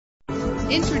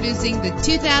Introducing the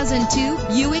 2002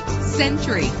 Buick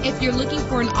Century. If you're looking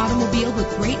for an automobile with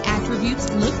great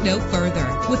attributes, look no further.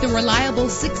 With a reliable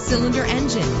 6-cylinder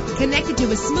engine connected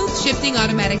to a smooth shifting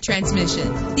automatic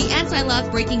transmission, the anti-lock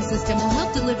braking system will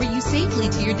help deliver you safely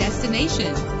to your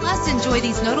destination. Plus, enjoy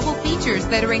these notable features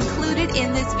that are included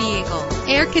in this vehicle: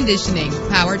 air conditioning,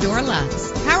 power door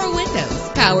locks, power windows,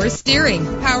 power steering,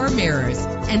 power mirrors,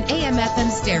 an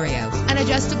AM/FM stereo, an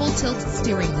adjustable tilt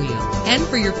steering wheel. And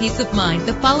for your peace of mind,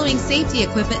 the following safety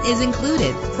equipment is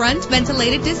included: front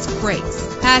ventilated disc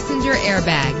brakes, passenger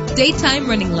airbag, daytime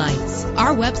running lights.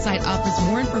 Our website offers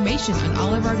more information on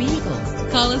all of our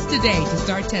vehicles. Call us today to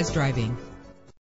start test driving.